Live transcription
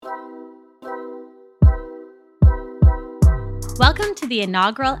Welcome to the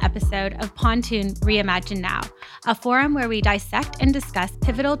inaugural episode of Pontoon Reimagine Now, a forum where we dissect and discuss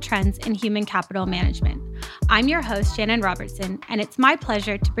pivotal trends in human capital management. I'm your host, Shannon Robertson, and it's my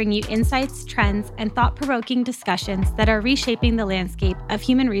pleasure to bring you insights, trends, and thought-provoking discussions that are reshaping the landscape of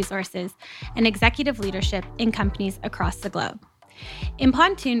human resources and executive leadership in companies across the globe. In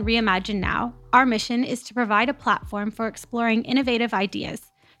Pontoon Reimagine Now, our mission is to provide a platform for exploring innovative ideas,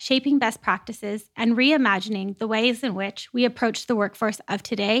 shaping best practices, and reimagining the ways in which we approach the workforce of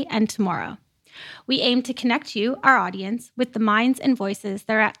today and tomorrow. We aim to connect you, our audience, with the minds and voices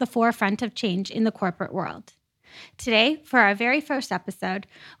that are at the forefront of change in the corporate world. Today, for our very first episode,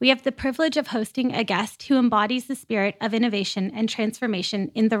 we have the privilege of hosting a guest who embodies the spirit of innovation and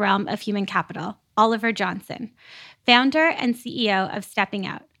transformation in the realm of human capital, Oliver Johnston, founder and CEO of Stepping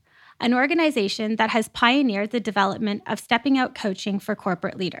Out, an organization that has pioneered the development of stepping out coaching for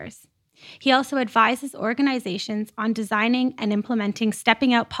corporate leaders. He also advises organizations on designing and implementing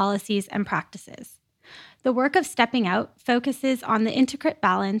stepping out policies and practices. The work of Stepping Out focuses on the intricate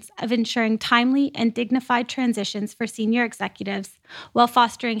balance of ensuring timely and dignified transitions for senior executives while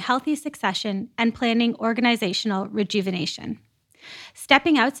fostering healthy succession and planning organizational rejuvenation.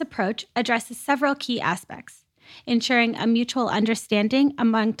 Stepping Out's approach addresses several key aspects: ensuring a mutual understanding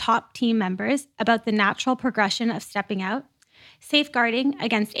among top team members about the natural progression of stepping out, safeguarding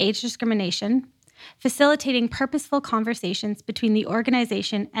against age discrimination, facilitating purposeful conversations between the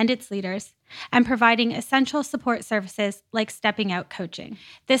organization and its leaders, and providing essential support services like stepping out coaching.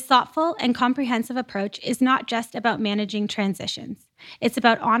 This thoughtful and comprehensive approach is not just about managing transitions. It's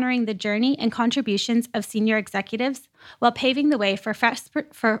about honoring the journey and contributions of senior executives while paving the way for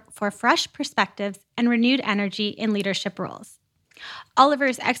fresh perspectives and renewed energy in leadership roles.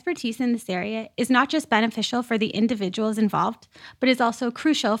 Oliver's expertise in this area is not just beneficial for the individuals involved, but is also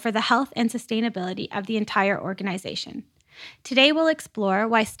crucial for the health and sustainability of the entire organization. Today, we'll explore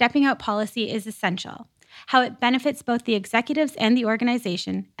why stepping out policy is essential, how it benefits both the executives and the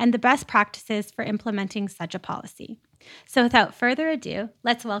organization, and the best practices for implementing such a policy. So without further ado,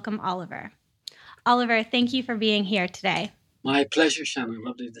 let's welcome Oliver. Oliver, thank you for being here today. My pleasure, Shannon.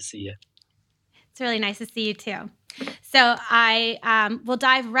 Lovely to see you. It's really nice to see you too. So I will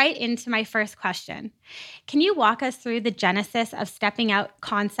dive right into my first question. Can you walk us through the genesis of stepping out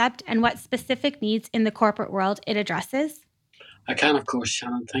concept and what specific needs in the corporate world it addresses? I can, of course,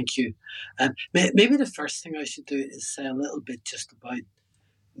 Shannon. Thank you. Maybe the first thing I should do is say a little bit just about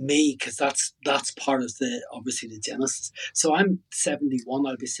me, because that's part of obviously the genesis. So I'm 71.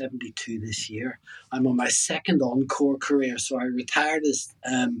 I'll be 72 this year. I'm on my second encore career. So I retired as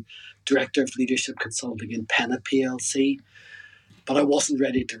Director of Leadership Consulting in Penna PLC, but I wasn't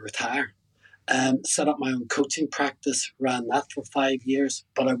ready to retire. Set up my own coaching practice, ran that for 5 years,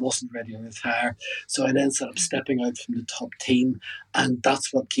 but I wasn't ready to retire. So I then set up Stepping Out from the top team, and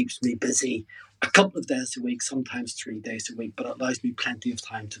that's what keeps me busy a couple of days a week, sometimes 3 days a week, but it allows me plenty of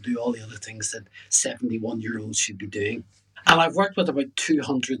time to do all the other things that 71-year-olds should be doing. And I've worked with about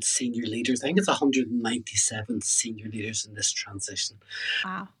 200 senior leaders. I think it's 197 senior leaders in this transition.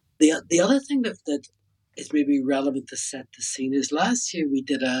 Wow. The other thing that is maybe relevant to set the scene is last year we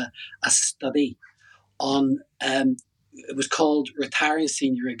did a study on, it was called Retiring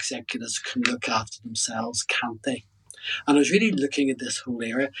Senior Executives Can Look After Themselves, Can't They? And I was really looking at this whole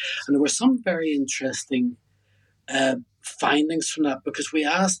area, and there were some very interesting findings from that, because we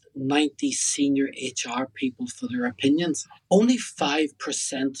asked 90 senior HR people for their opinions. Only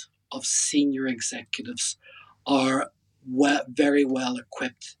 5% of senior executives are very well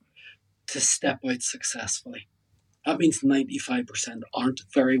equipped to step out successfully. That means 95% aren't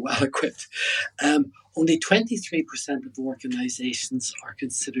very well equipped. Only 23% of organizations are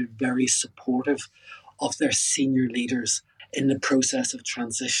considered very supportive of their senior leaders in the process of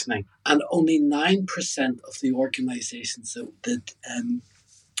transitioning. And only 9% of the organizations that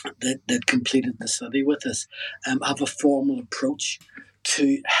completed the study with us have a formal approach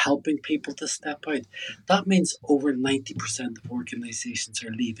to helping people to step out. That means over 90% of organizations are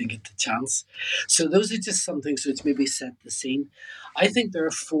leaving it to chance. So those are just some things which maybe set the scene. I think there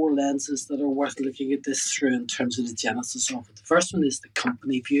are 4 lenses that are worth looking at this through in terms of the genesis of it. The first one is the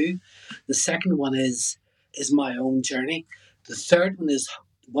company view. The second one is my own journey. The third one is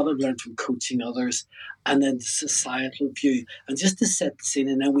what I've learned from coaching others, and then the societal view. And just to set the scene,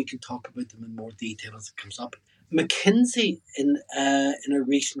 and then we can talk about them in more detail as it comes up. McKinsey, in a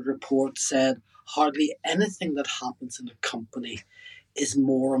recent report, said hardly anything that happens in a company is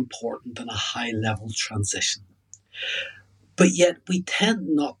more important than a high-level transition. But yet we tend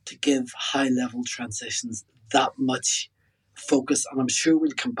not to give high-level transitions that much focus, and I'm sure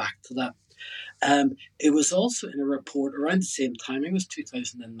we'll come back to that. It was also in a report around the same time, it was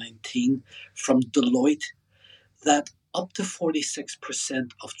 2019, from Deloitte, that up to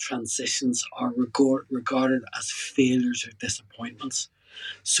 46% of transitions are regarded as failures or disappointments.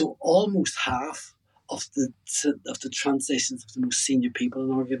 So almost half of the transitions of the most senior people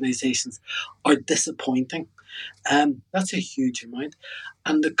in organisations are disappointing. That's a huge amount.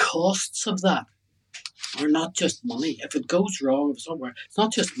 And the costs of that are not just money. If it goes wrong somewhere, it's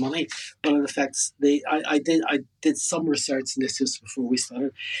not just money, but it affects the. I did some research in this just before we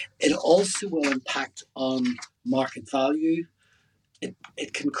started. It also will impact on market value.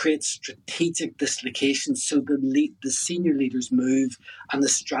 It can create strategic dislocations, so the senior leaders move and the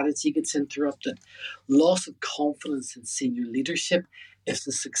strategy gets interrupted. Loss of confidence in senior leadership if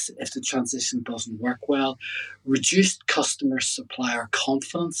the transition doesn't work well. Reduced customer supplier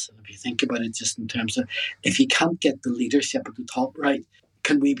confidence. And if you think about it, just in terms of if you can't get the leadership at the top right,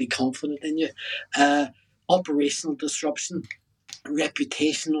 can we be confident in you? Operational disruption,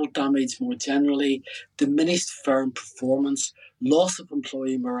 reputational damage more generally, diminished firm performance, loss of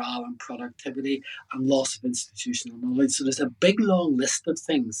employee morale and productivity, and loss of institutional knowledge. So there's a big long list of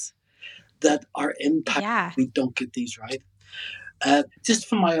things that are impacted if we don't get these right. Just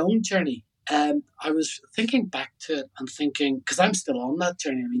from my own journey, I was thinking back to it and thinking, because I'm still on that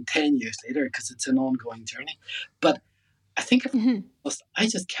journey, 10 years later, because it's an ongoing journey. But I think I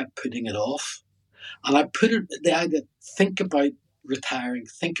just kept putting it off. And I put it, the idea, think about retiring,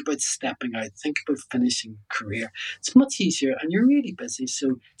 think about stepping out, think about finishing a career. It's much easier and you're really busy,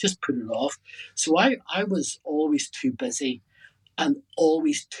 so just put it off. So I was always too busy and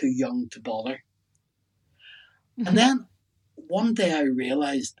always too young to bother. And then one day I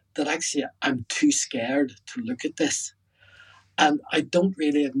realised that actually I'm too scared to look at this. And I don't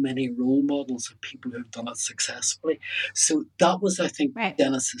really have many role models of people who've done it successfully. So that was, I think,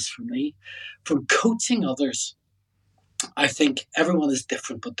 genesis for me. From coaching others, I think everyone is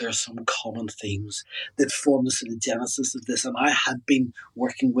different, but there are some common themes that form the sort of genesis of this. And I had been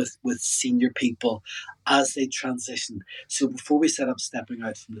working with senior people as they transitioned. So before we set up Stepping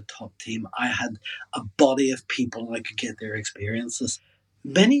Out from the Top team, I had a body of people and I could get their experiences.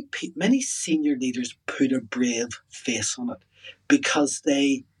 Many senior leaders put a brave face on it because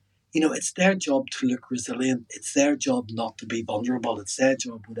they, it's their job to look resilient. It's their job not to be vulnerable. It's their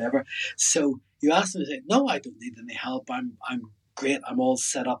job, whatever. So you ask them to say, no, I don't need any help. I'm great. I'm all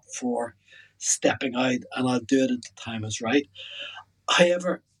set up for stepping out and I'll do it at the time is right.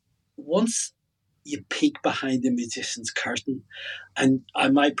 However, once you peek behind the magician's curtain, and I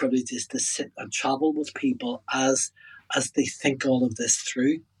might probably just to sit and travel with people as they think all of this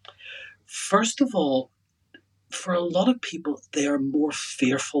through. First of all, for a lot of people, they are more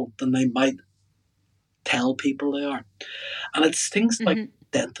fearful than they might tell people they are. And it's things like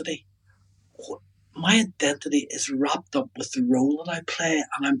identity. My identity is wrapped up with the role that I play,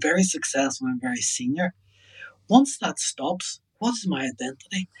 and I'm very successful, I'm very senior. Once that stops, what is my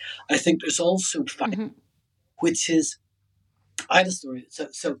identity? I think there's also which is, I had a story.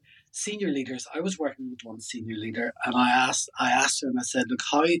 So senior leaders, I was working with one senior leader, and I asked her, and I said, look,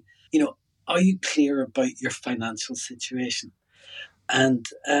 how, are you clear about your financial situation? And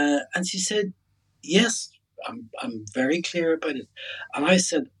she said, yes, I'm very clear about it. And I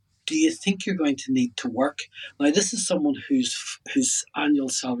said, do you think you're going to need to work? Now, this is someone whose annual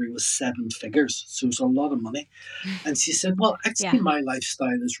salary was 7 figures, so it's a lot of money. And she said, well, actually, my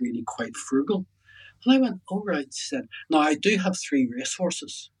lifestyle is really quite frugal. And I went, oh, right. She said, now, I do have 3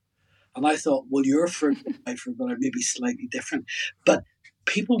 racehorses. And I thought, well, your frugal, my frugal are maybe slightly different. But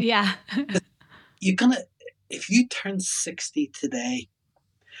people, you're going to, if you turn 60 today,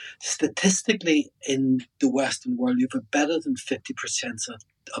 statistically in the Western world, you have a better than 50%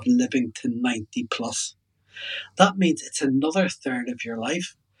 of living to 90 plus. That means it's another third of your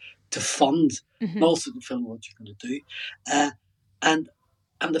life to fund and also to film what you're going to do. And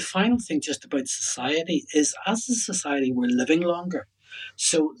the final thing just about society is, as a society, we're living longer.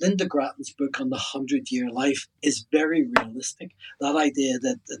 So Linda Grattan's book on the 100-year life is very realistic. That idea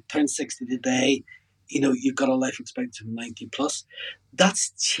that turn 60 today, you've got a life expectancy of 90 plus.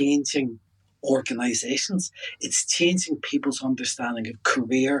 That's changing organizations. It's changing people's understanding of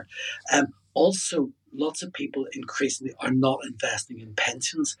career. Also, lots of people increasingly are not investing in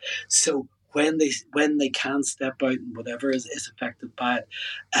pensions. So when they can step out and whatever is affected by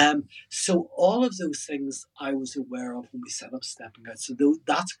it. So all of those things I was aware of when we set up Stepping Out. So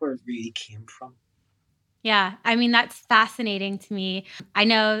that's where it really came from. Yeah, I mean, that's fascinating to me.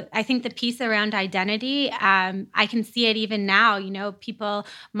 I think the piece around identity, I can see it even now, people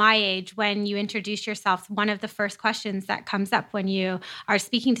my age, when you introduce yourself, one of the first questions that comes up when you are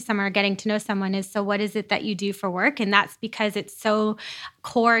speaking to someone or getting to know someone is, so what is it that you do for work? And that's because it's so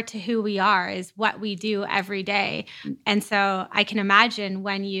core to who we are, is what we do every day. And so I can imagine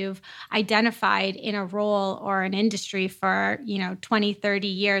when you've identified in a role or an industry for, 20, 30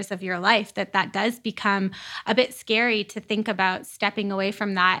 years of your life, that does become a bit scary to think about stepping away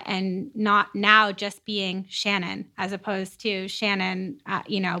from that and not now just being Shannon as opposed to Shannon,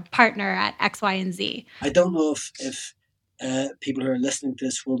 partner at X, Y, and Z. I don't know if people who are listening to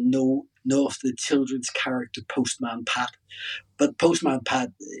this will know of the children's character Postman Pat, but Postman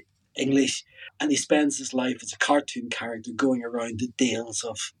Pat, English, and he spends his life as a cartoon character going around the dales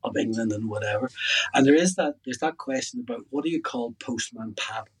of England and whatever. And there's that question about, what do you call Postman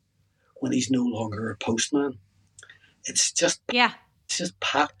Pat when he's no longer a postman? It's just Yeah, it's just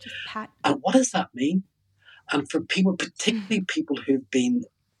Pat. just Pat. And what does that mean? And for people, particularly people who've been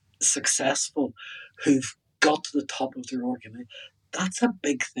successful, who've got to the top of their organization, that's a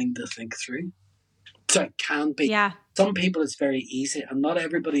big thing to think through. So it can be. Yeah. Some people it's very easy, and not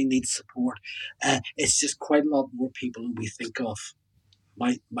everybody needs support. It's just quite a lot more people than we think of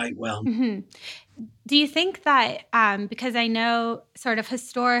might well. Mm-hmm. Do you think that, because I know sort of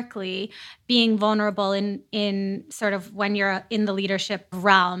historically being vulnerable in sort of when you're in the leadership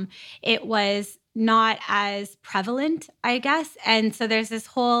realm, it was not as prevalent, I guess. And so there's this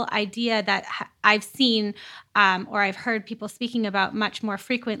whole idea that I've seen or I've heard people speaking about much more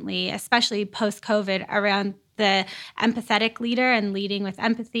frequently, especially post-COVID, around the empathetic leader and leading with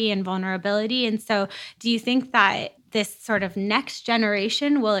empathy and vulnerability. And so do you think that this sort of next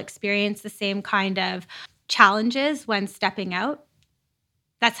generation will experience the same kind of challenges when stepping out?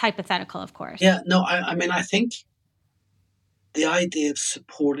 That's hypothetical, of course. Yeah, no, I mean, I think the idea of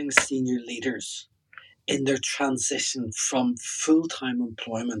supporting senior leaders in their transition from full-time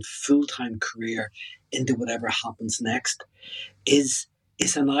employment, full-time career into whatever happens next is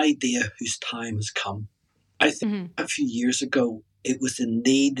an idea whose time has come. I think a few years ago it was a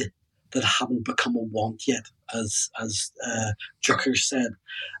need that hadn't become a want yet, as Drucker said.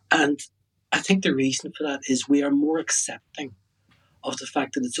 And I think the reason for that is we are more accepting of the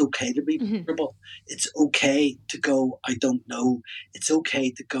fact that it's okay to be vulnerable. It's okay to go, I don't know. It's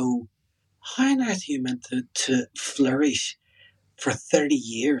okay to go, how on earth are you meant to flourish for 30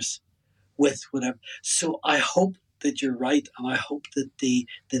 years with whatever? So I hope that you're right, and I hope that the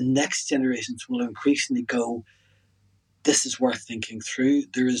next generations will increasingly go, this is worth thinking through.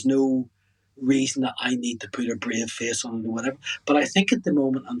 There is no reason that I need to put a brave face on it or whatever. But I think at the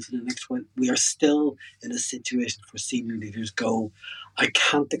moment and for the next one, we are still in a situation where senior leaders go, I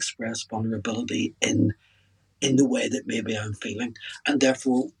can't express vulnerability in the way that maybe I'm feeling. And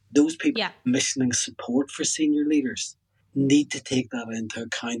therefore, those people commissioning support for senior leaders need to take that into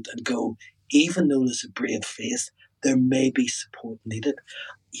account and go, even though there's a brave face, there may be support needed.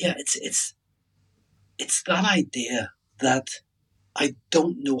 Yeah, it's that idea that I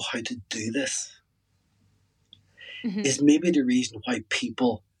don't know how to do this is maybe the reason why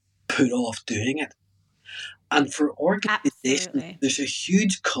people put off doing it. And for organizations, there's a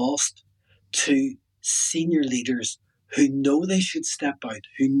huge cost to senior leaders who know they should step out,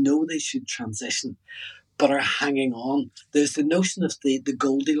 who know they should transition, but are hanging on. There's the notion of the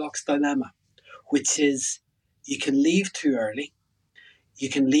Goldilocks dilemma, which is you can leave too early, you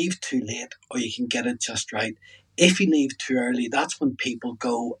can leave too late, or you can get it just right. If you leave too early, that's when people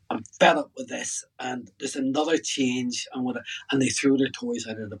go, I'm fed up with this, and there's another change, and they throw their toys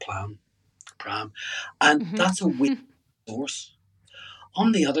out of the pram. And that's a weak source.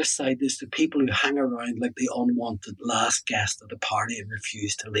 On the other side, there's the people who hang around like the unwanted last guest at a party and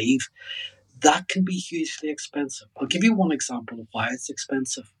refuse to leave. That can be hugely expensive. I'll give you one example of why it's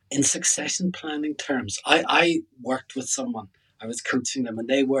expensive. In succession planning terms, I worked with someone, I was coaching them, and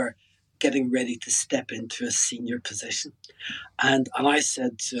they were getting ready to step into a senior position. And I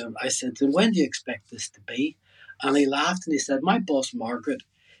said to him, when do you expect this to be? And he laughed and he said, my boss, Margaret,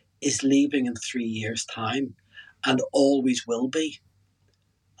 is leaving in 3 years' time and always will be.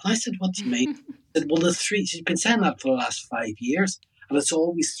 And I said, what do you mean? He said, well, she's been saying that for the last 5 years, and it's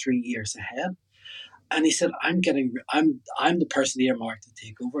always 3 years ahead. And he said, I'm the person earmarked to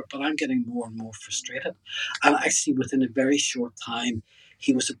take over, but I'm getting more and more frustrated. And actually, within a very short time,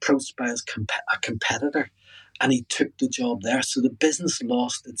 he was approached by a competitor, and he took the job there. So the business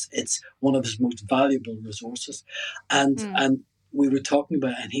lost its one of his most valuable resources. And we were talking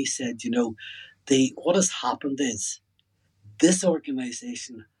about it, and he said, what has happened is this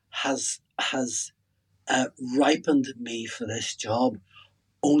organization has ripened me for this job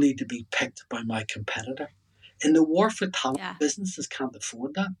only to be picked by my competitor. In the war for talent, Yeah. businesses can't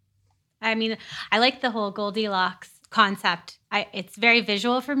afford that. I mean, I like the whole Goldilocks concept. It's very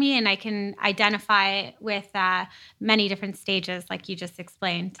visual for me, and I can identify with many different stages, like you just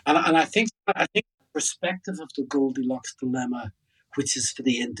explained. And I think the perspective of the Goldilocks dilemma, which is for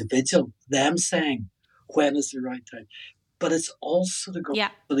the individual, them saying when is the right time, but it's also the goal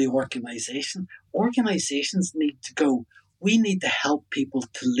Yeah. for the organization. Organizations need to go, we need to help people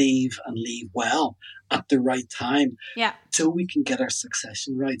to leave and leave well at the right time. Yeah. So we can get our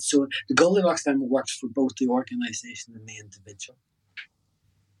succession right. So the Goldilocks dilemma works for both the organization and the individual.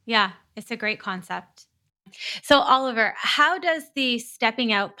 Yeah. It's a great concept. So, Oliver, how does the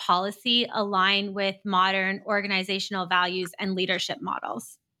stepping out policy align with modern organizational values and leadership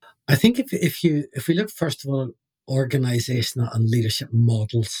models? I think if we look first of all at organizational and leadership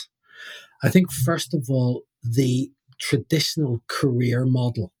models, I think first of all the traditional career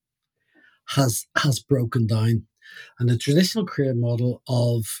model has broken down, and the traditional career model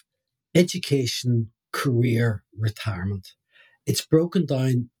of education, career, retirement, it's broken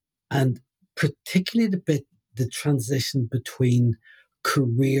down, and particularly the transition between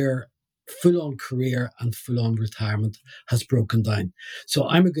career, full on career and full on retirement has broken down. So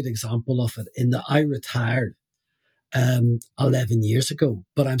I'm a good example of it in that I retired 11 years ago,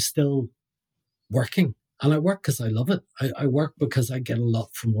 but I'm still working. And I work because I love it. I work because I get a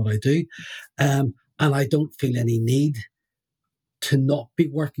lot from what I do. And I don't feel any need to not be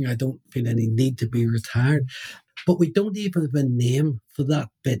working. I don't feel any need to be retired. But we don't even have a name for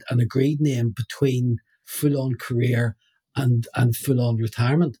that bit, an agreed name between full-on career and full-on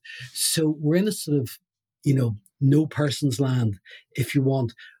retirement. So we're in a sort of, no person's land, if you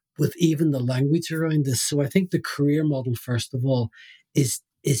want, with even the language around this. So I think the career model, first of all, is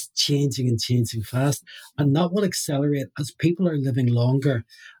changing and changing fast. And that will accelerate as people are living longer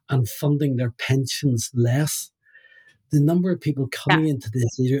and funding their pensions less. The number of people coming into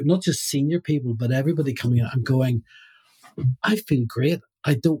this, not just senior people, but everybody coming in and going, I feel great.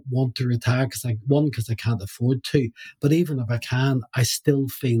 I don't want to retire because I can't afford to. But even if I can, I still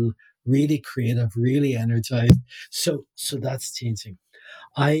feel really creative, really energized. So that's changing.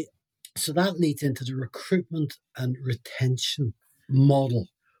 So that leads into the recruitment and retention model,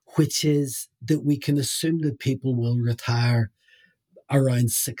 which is that we can assume that people will retire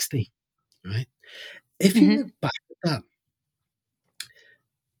around 60, right? If you look back at that,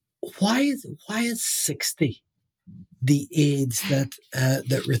 why is 60 the age that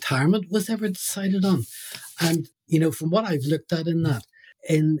retirement was ever decided on? And from what I've looked at in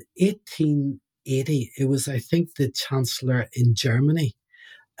 1880, it was, I think, the Chancellor in Germany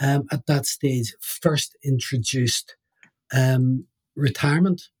at that stage first introduced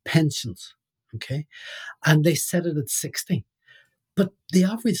retirement pensions. Okay, and they set it at 60, but the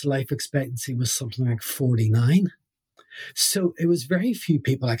average life expectancy was something like 49. So it was very few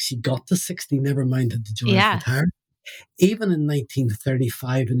people actually got to 60, never mind had to join retirement. Even in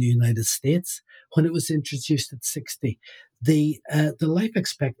 1935 in the United States, when it was introduced at 60, the life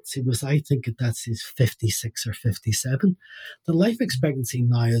expectancy was, I think, at that stage 56 or 57. The life expectancy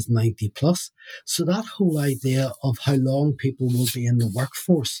now is 90 plus. So that whole idea of how long people will be in the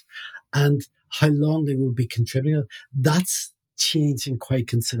workforce and how long they will be contributing, that's changing quite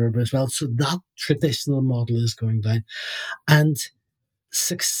considerably as well. So that traditional model is going down. And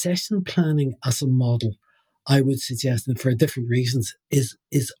succession planning as a model, I would suggest, and for different reasons, is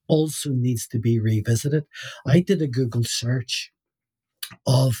also needs to be revisited. I did a Google search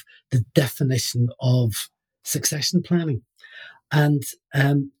of the definition of succession planning, and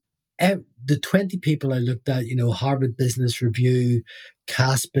the 20 people I looked at, Harvard Business Review,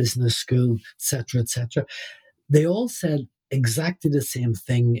 Cass Business School, etc., they all said exactly the same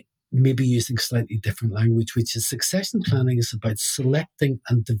thing, maybe using slightly different language, which is succession planning is about selecting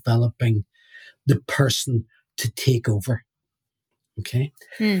and developing the person to take over. Okay.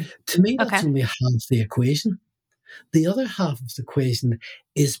 To me, that's only half the equation. The other half of the equation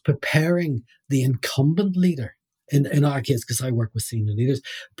is preparing the incumbent leader, in our case, because I work with senior leaders,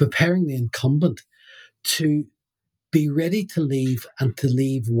 preparing the incumbent to be ready to leave and to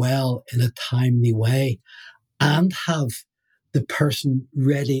leave well in a timely way and have the person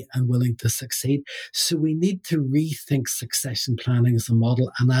ready and willing to succeed. So we need to rethink succession planning as a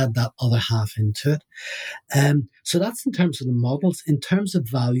model and add that other half into it. So that's in terms of the models. In terms of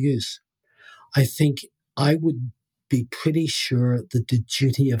values, I think I would be pretty sure that the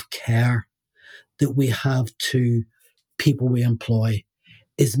duty of care that we have to people we employ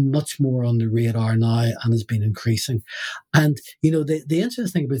is much more on the radar now and has been increasing. And, the interesting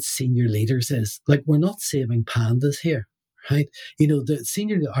thing about senior leaders is, like, we're not saving pandas here, right? The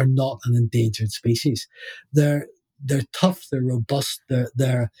senior are not an endangered species. They're tough, they're robust,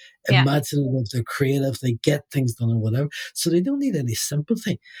 they're imaginative, they're creative, they get things done or whatever. So they don't need any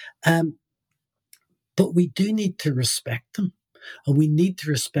sympathy. But we do need to respect them. And we need to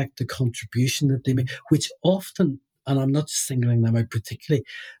respect the contribution that they make, which often, and I'm not singling them out particularly,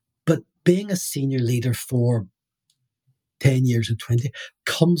 but being a senior leader for 10 years or 20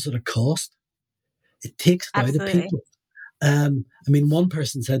 comes at a cost. It takes it out of people. One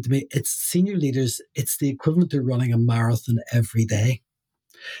person said to me, it's senior leaders, it's the equivalent to running a marathon every day.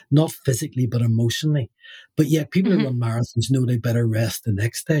 Not physically, but emotionally. But yet people who run marathons know they better rest the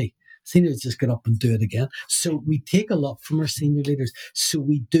next day. Seniors just get up and do it again. So we take a lot from our senior leaders. So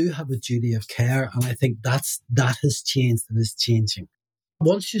we do have a duty of care. And I think that has changed and is changing.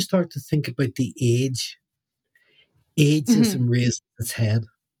 Once you start to think about the ageism raises its head,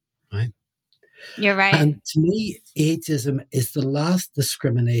 right? You're right. And to me, ageism is the last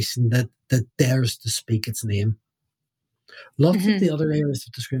discrimination that dares to speak its name. Lots of the other areas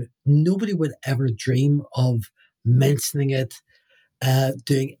of discrimination, nobody would ever dream of mentioning it,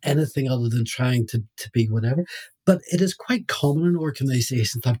 doing anything other than trying to be whatever. But it is quite common in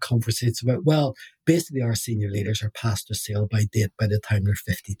organisations to have conversations about, well, basically our senior leaders are past their sale-by date by the time they're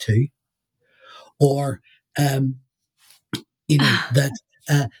 52. Or,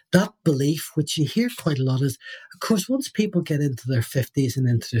 that belief, which you hear quite a lot, is, of course, once people get into their 50s and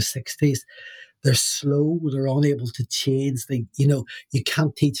into their 60s, they're slow, they're unable to change. You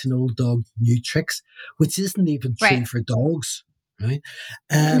can't teach an old dog new tricks, which isn't even true for dogs, right?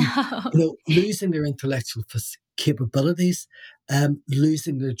 Losing their intellectual capabilities,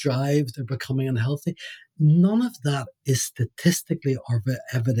 losing their drive, they're becoming unhealthy. None of that is statistically or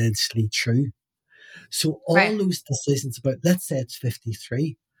evidentially true. So all those decisions about, let's say it's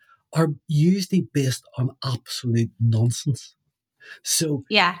 53, are usually based on absolute nonsense. So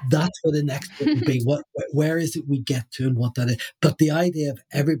that's what the next bit would be. Where is it we get to and what that is? But the idea of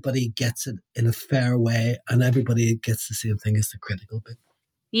everybody gets it in a fair way and everybody gets the same thing is the critical bit.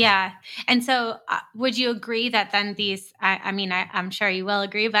 Yeah. And so would you agree that then these, I'm sure you will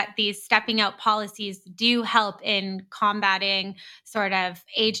agree, but these stepping out policies do help in combating sort of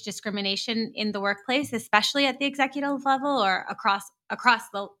age discrimination in the workplace, especially at the executive level or across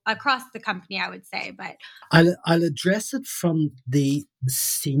the company, I would say. But I'll address it from the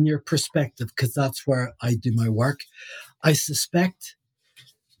senior perspective because that's where I do my work. I suspect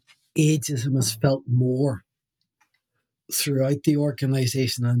ageism is felt more throughout the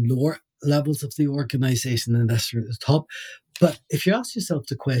organization and lower levels of the organization than necessarily at the top. But if you ask yourself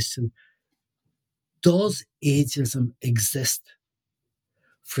the question, does ageism exist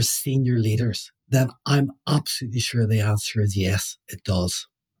for senior leaders? Then I'm absolutely sure the answer is yes, it does.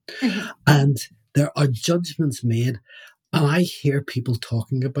 And there are judgments made, and I hear people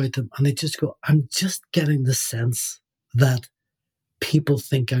talking about them, and I just go, I'm just getting the sense that people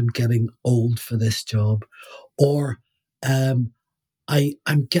think I'm getting old for this job, or I'm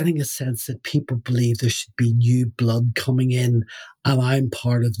getting a sense that people believe there should be new blood coming in, and I'm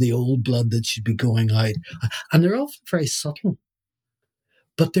part of the old blood that should be going out. And they're often very subtle,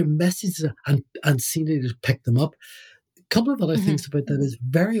 but their messages and senior leaders pick them up. A couple of other things about that is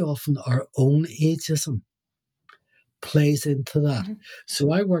very often our own ageism plays into that.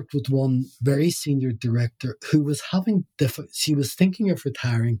 So I worked with one very senior director who was having she was thinking of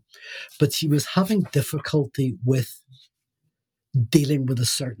retiring, but she was having difficulty with dealing with a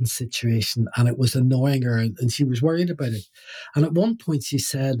certain situation, and it was annoying her, and she was worried about it. And at one point she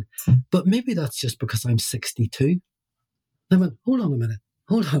said, but maybe that's just because I'm 62. And I went, hold on a minute.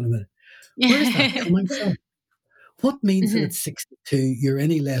 Where is that coming from? What means that at 62 you're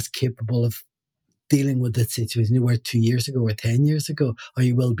any less capable of dealing with that situation you were 2 years ago or 10 years ago, or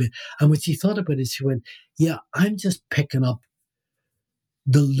you will be? And when she thought about it, she went, yeah, I'm just picking up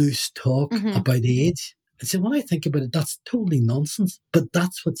the loose talk about age. And so when I think about it, that's totally nonsense. But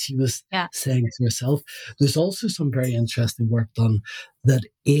that's what she was saying to herself. There's also some very interesting work done that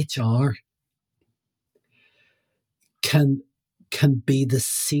HR can be the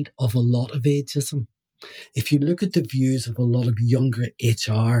seat of a lot of ageism. If you look at the views of a lot of younger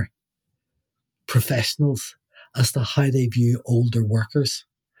HR professionals as to how they view older workers,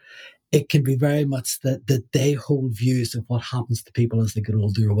 it can be very much that they hold views of what happens to people as they get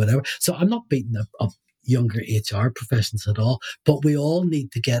older or whatever. So I'm not beating up younger HR professions at all, but we all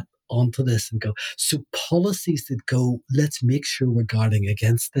need to get onto this and go. So policies that go, let's make sure we're guarding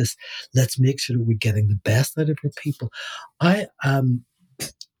against this. Let's make sure that we're getting the best out of our people. I am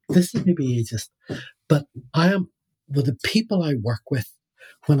this is maybe ageist, but I am, with the people I work with,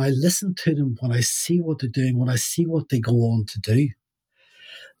 when I listen to them, when I see what they're doing, when I see what they go on to do,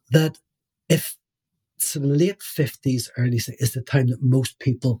 that if so late 50s, early is the time that most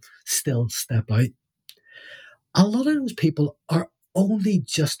people still step out. A lot of those people are only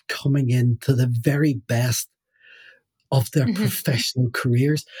just coming into the very best of their professional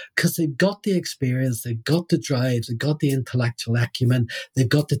careers because they've got the experience, they've got the drive, they've got the intellectual acumen, they've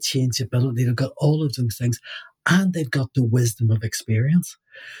got the changeability, they've got all of those things, and they've got the wisdom of experience.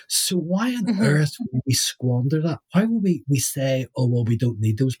 So why on earth would we squander that? Why would we say, oh, well, we don't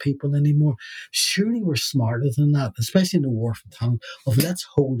need those people anymore? Surely we're smarter than that, especially in the war for talent, of let's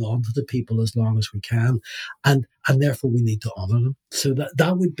hold on to the people as long as we can. And therefore we need to honour them. So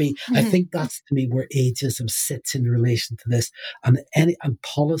that would be, I think that's to me where ageism sits in relation to this. And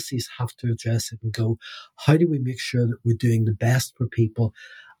policies have to address it and go, how do we make sure that we're doing the best for people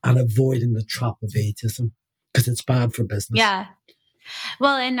and avoiding the trap of ageism? Because it's bad for business. Yeah.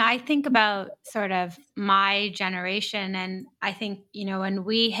 Well, and I think about sort of my generation, and I think, when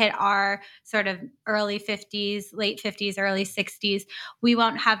we hit our sort of early 50s, late 50s, early 60s, we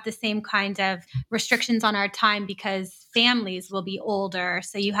won't have the same kind of restrictions on our time because families will be older.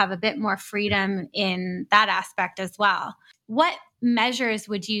 So you have a bit more freedom in that aspect as well. What measures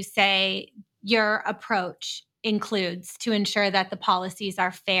would you say your approach includes to ensure that the policies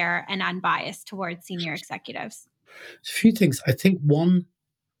are fair and unbiased towards senior executives? A few things. I think one,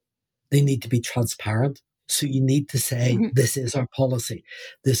 they need to be transparent. So you need to say, this is our policy.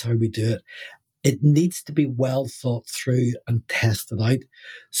 This is how we do it. It needs to be well thought through and tested out.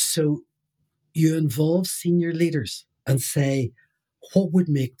 So you involve senior leaders and say, what would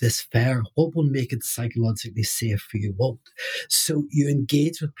make this fair? What will make it psychologically safe for you? So you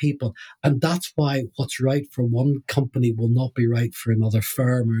engage with people. And that's why what's right for one company will not be right for another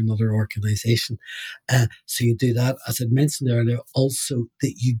firm or another organization. So you do that. As I mentioned earlier, also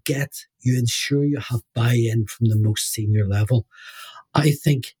that you ensure you have buy-in from the most senior level. I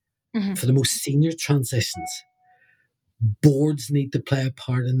think for the most senior transitions, boards need to play a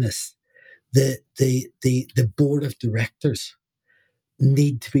part in this. The board of directors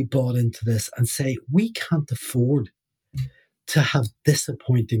need to be brought into this and say, we can't afford to have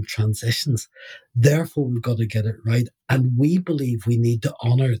disappointing transitions. Therefore, we've got to get it right. And we believe we need to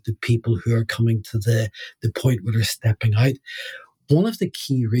honour the people who are coming to the point where they're stepping out. One of the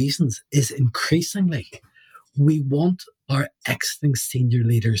key reasons is increasingly we want our exiting senior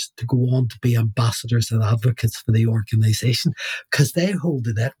leaders to go on to be ambassadors and advocates for the organisation because they hold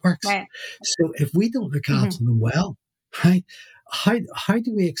the networks. Right. So if we don't look after them well, right, how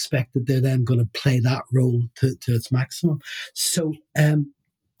do we expect that they're then going to play that role to its maximum? So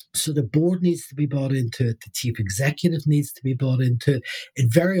so the board needs to be brought into it. The chief executive needs to be brought into it. It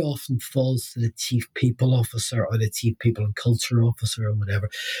very often falls to the chief people officer or the chief people and culture officer or whatever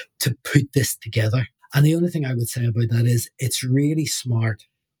to put this together. And the only thing I would say about that is it's really smart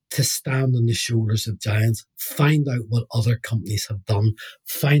to stand on the shoulders of giants, find out what other companies have done,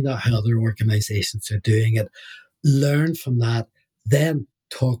 find out how other organizations are doing it, learn from that, then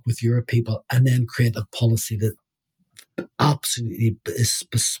talk with your people, and then create a policy that absolutely is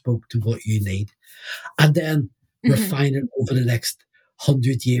bespoke to what you need. And then refine it over the next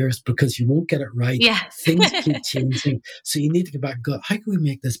 100 years because you won't get it right. Yeah. Things keep changing. So you need to go back and go, how can we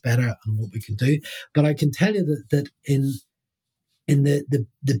make this better and what we can do? But I can tell you that in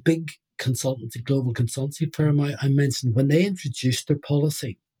the big consultancy, global consultancy firm I mentioned, when they introduced their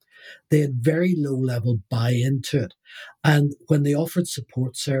policy, they had very low level buy-in to it. And when they offered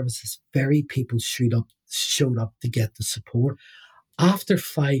support services, very people showed up to get the support. After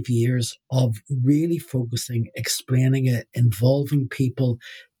 5 years of really focusing, explaining it, involving people,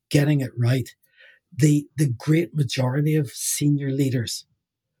 getting it right, the great majority of senior leaders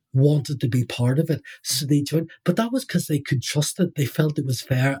wanted to be part of it. So they joined. But that was because they could trust it. They felt it was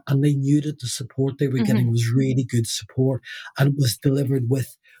fair and they knew that the support they were getting was really good support and was delivered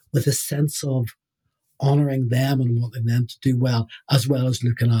with a sense of honouring them and wanting them to do well as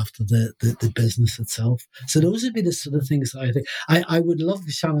looking after the business itself. So those would be the sort of things I think. I would love,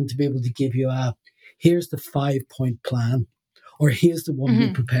 Shannon, to be able to give you here's the 5-point plan, or here's the one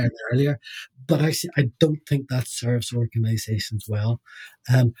we prepared earlier. But actually, I don't think that serves organisations well.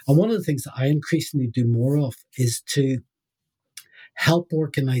 And one of the things that I increasingly do more of is to help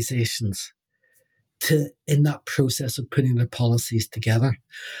organisations in that process of putting their policies together.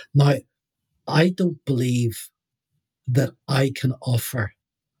 Now, I don't believe that I can offer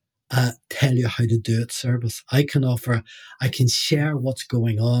tell you how to do it service. I can share what's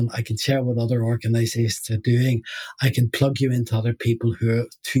going on. I can share what other organizations are doing. I can plug you into other people who are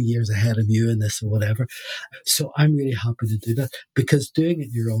 2 years ahead of you in this or whatever. So I'm really happy to do that, because doing it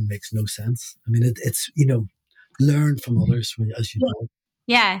your own makes no sense. I mean, it's, learn from others as you go.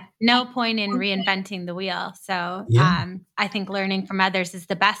 Yeah, no point in reinventing the wheel. So I think learning from others is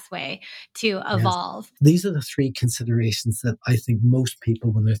the best way to evolve. Yes. These are the three considerations that I think most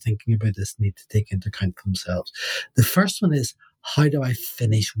people, when they're thinking about this, need to take into account for themselves. The first one is, how do I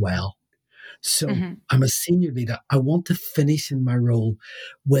finish well? So I'm a senior leader. I want to finish in my role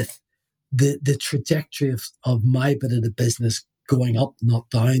with the trajectory of my bit of the business going up, not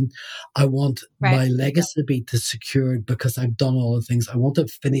down. I want my legacy to be secured because I've done all the things. I want to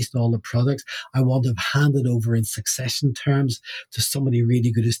have finished all the products. I want to have handed over in succession terms to somebody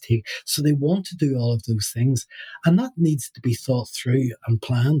really good as take. So they want to do all of those things. And that needs to be thought through and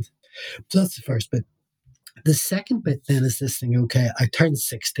planned. So that's the first bit. The second bit then is this thing, okay, I turn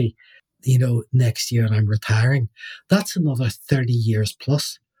 60, next year, and I'm retiring. That's another 30 years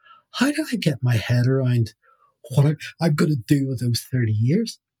plus. How do I get my head around what I'm going to do with those 30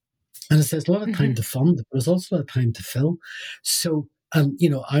 years? And it says a lot of time to fund, but there's also a lot of time to fill. So,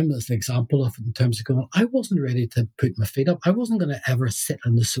 I'm as an example of it in terms of going, I wasn't ready to put my feet up. I wasn't going to ever sit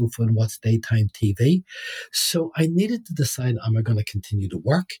on the sofa and watch daytime TV. So I needed to decide, am I going to continue to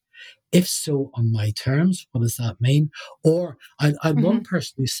work? If so, on my terms, what does that mean? Or I one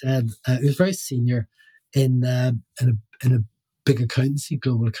person who said, he was very senior in a big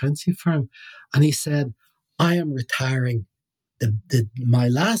global accountancy firm. And he said, I am retiring. My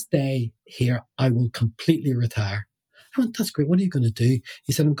last day here, I will completely retire. I went, that's great. What are you going to do?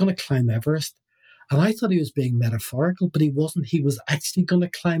 He said, I'm going to climb Everest. And I thought he was being metaphorical, but he wasn't. He was actually going to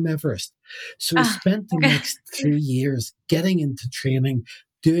climb Everest. So he spent the next 3 years getting into training,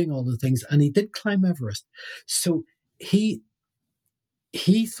 doing all the things, and he did climb Everest. So he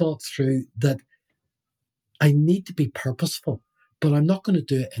thought through that I need to be purposeful, but I'm not going to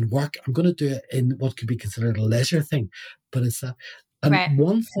do it in work. I'm going to do it in what could be considered a leisure thing. But it's that. And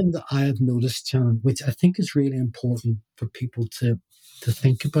one thing that I have noticed, Shannon, which I think is really important for people to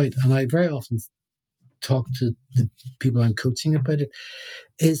think about, and I very often talk to the people I'm coaching about it,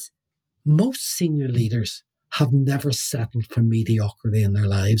 is most senior leaders have never settled for mediocrity in their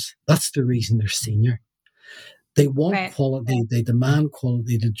lives. That's the reason they're senior. They want quality, they demand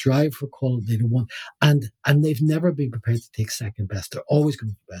quality, they drive for quality, they want, and they've never been prepared to take second best. They're always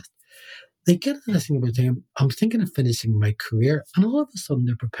going to be best. They get into this thing about saying, I'm thinking of finishing my career, and all of a sudden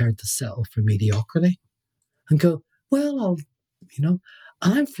they're prepared to settle for mediocrity and go, well, and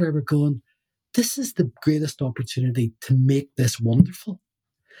I'm forever going, this is the greatest opportunity to make this wonderful.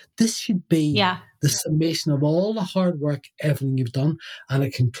 This should be the summation of all the hard work, everything you've done. And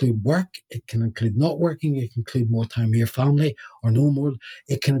it can include work. It can include not working. It can include more time with your family or no more.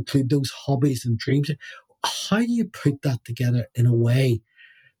 It can include those hobbies and dreams. How do you put that together in a way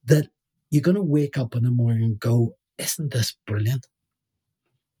that you're going to wake up in the morning and go, isn't this brilliant?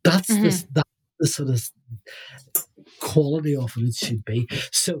 That's the sort of quality of it should be.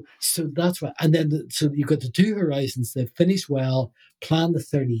 So that's right. And then so you've got the two horizons. They finish well, plan the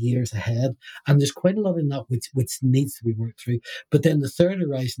 30 years ahead, and there's quite a lot in that which needs to be worked through. But then the third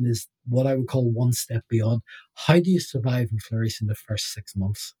horizon is what I would call one step beyond. How do you survive and flourish in the first 6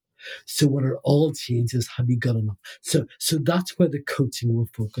 months? So when it all changes, have you got enough? So that's where the coaching will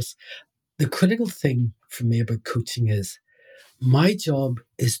focus. The critical thing for me about coaching is my job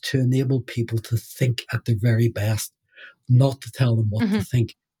is to enable people to think at their very best, not to tell them what to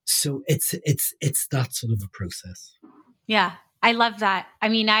think. So it's that sort of a process. Yeah, I love that. I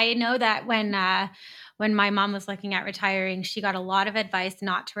mean, I know that when my mom was looking at retiring, she got a lot of advice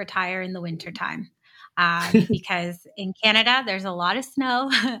not to retire in the wintertime. Because in Canada, there's a lot of snow,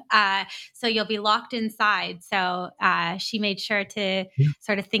 so you'll be locked inside. So she made sure to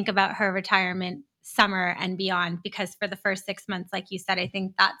sort of think about her retirement summer and beyond, because for the first 6 months, like you said, I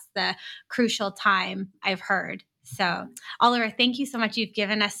think that's the crucial time, I've heard. So Oliver, thank you so much. You've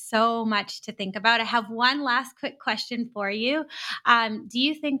given us so much to think about. I have one last quick question for you. Do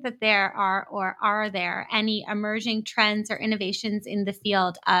you think that there are there any emerging trends or innovations in the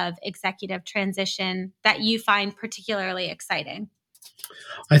field of executive transition that you find particularly exciting?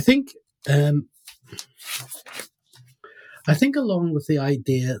 I think along with the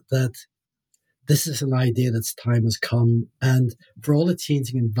idea that this is an idea that's time has come, and for all the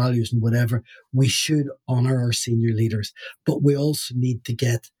changing in values and whatever, we should honour our senior leaders. But we also need to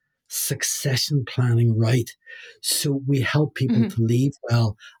get succession planning right. So we help people to leave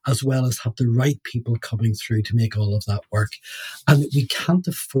well as have the right people coming through to make all of that work. And we can't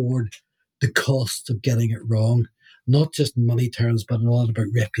afford the cost of getting it wrong, not just in money terms, but all about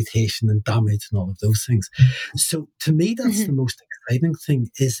reputation and damage and all of those things. So to me, that's the most exciting thing,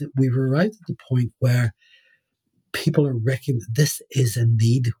 is that we were right at the point where people are recognizing this is a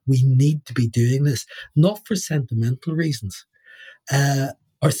need. We need to be doing this, not for sentimental reasons,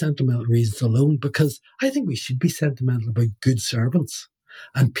 or sentimental reasons alone, because I think we should be sentimental about good servants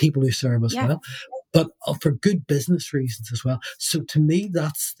and people who serve us well, but for good business reasons as well. So to me,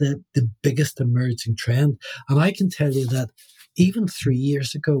 that's the biggest emerging trend. And I can tell you that even 3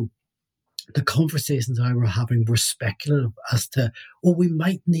 years ago, the conversations I were having were speculative as to, oh, we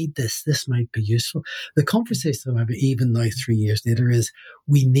might need this. This might be useful. The conversation I'm having even now 3 years later is,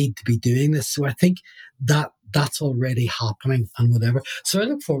 we need to be doing this. So I think that's already happening and whatever. So I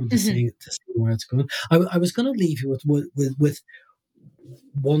look forward to seeing where it's going. I was going to leave you with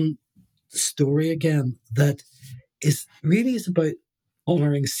one story again that is about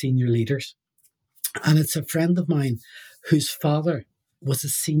honouring senior leaders. And it's a friend of mine whose father was a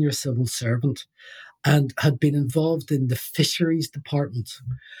senior civil servant and had been involved in the fisheries department.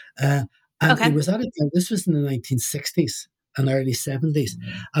 It was at a time, this was in the 1960s and early 70s.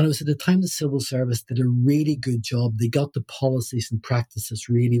 And it was at the time the civil service did a really good job. They got the policies and practices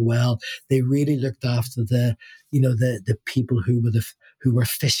really well. They really looked after the people who were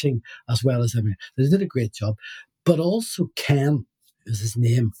fishing as well as everything. They did a great job. But also Ken is his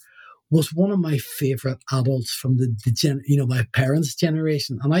name, was one of my favourite adults from my parents'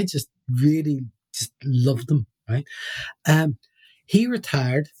 generation. And I just really loved him, right? He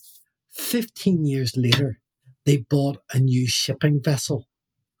retired. 15 years later, they bought a new shipping vessel,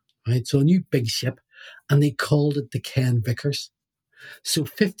 right? So a new big ship, and they called it the Ken Vickers. So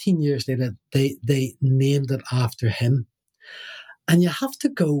 15 years later, they named it after him. And you have to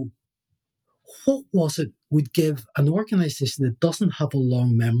go, what was it would give an organisation that doesn't have a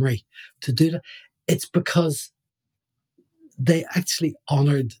long memory to do that? It's because they actually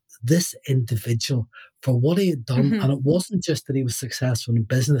honoured this individual for what he had done. And it wasn't just that he was successful in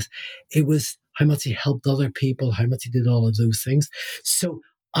business. It was how much he helped other people, how much he did all of those things. So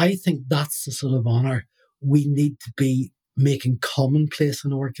I think that's the sort of honour we need to be making commonplace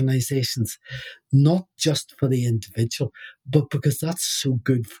in organisations, not just for the individual, but because that's so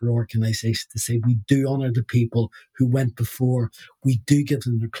good for organisations to say we do honour the people who went before, we do give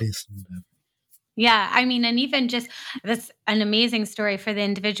them their place. Yeah, I mean, and even just that's an amazing story for the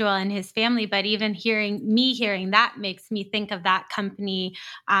individual and his family. But even hearing that makes me think of that company,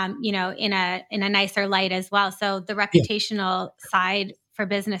 in a nicer light as well. So the reputational side for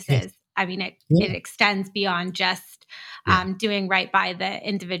businesses, I mean, it extends beyond just doing right by the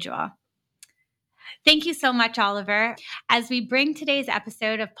individual. Thank you so much, Oliver. As we bring today's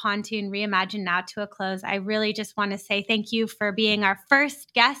episode of Pontoon Reimagine Now to a close, I really just want to say thank you for being our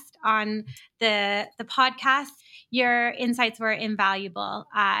first guest on the podcast. Your insights were invaluable.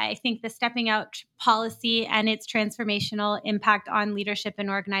 I think the stepping out policy and its transformational impact on leadership and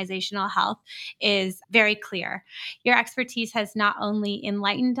organizational health is very clear. Your expertise has not only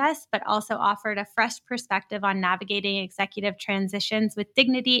enlightened us, but also offered a fresh perspective on navigating executive transitions with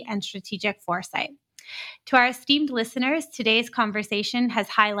dignity and strategic foresight. To our esteemed listeners, today's conversation has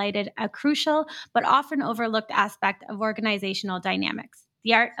highlighted a crucial but often overlooked aspect of organizational dynamics,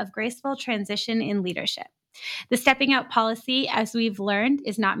 the art of graceful transition in leadership. The stepping out policy, as we've learned,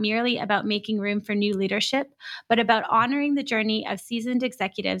 is not merely about making room for new leadership, but about honoring the journey of seasoned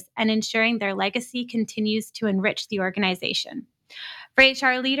executives and ensuring their legacy continues to enrich the organization. For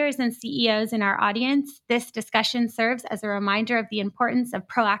HR leaders and CEOs in our audience, this discussion serves as a reminder of the importance of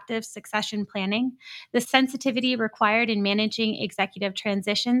proactive succession planning, the sensitivity required in managing executive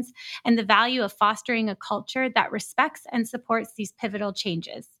transitions, and the value of fostering a culture that respects and supports these pivotal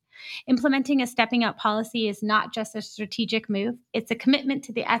changes. Implementing a stepping out policy is not just a strategic move, it's a commitment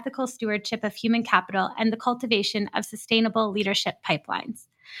to the ethical stewardship of human capital and the cultivation of sustainable leadership pipelines.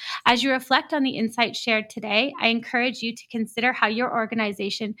 As you reflect on the insights shared today, I encourage you to consider how your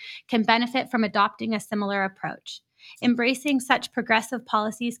organization can benefit from adopting a similar approach. Embracing such progressive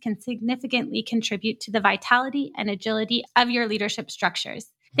policies can significantly contribute to the vitality and agility of your leadership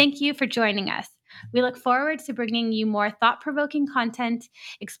structures. Thank you for joining us. We look forward to bringing you more thought-provoking content,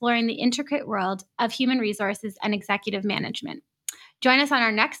 exploring the intricate world of human resources and executive management. Join us on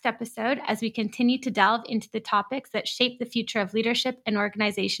our next episode as we continue to delve into the topics that shape the future of leadership and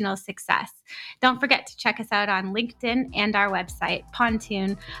organizational success. Don't forget to check us out on LinkedIn and our website,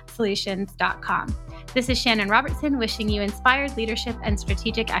 pontoonsolutions.com. This is Shannon Robertson wishing you inspired leadership and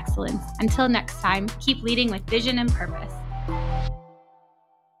strategic excellence. Until next time, keep leading with vision and purpose.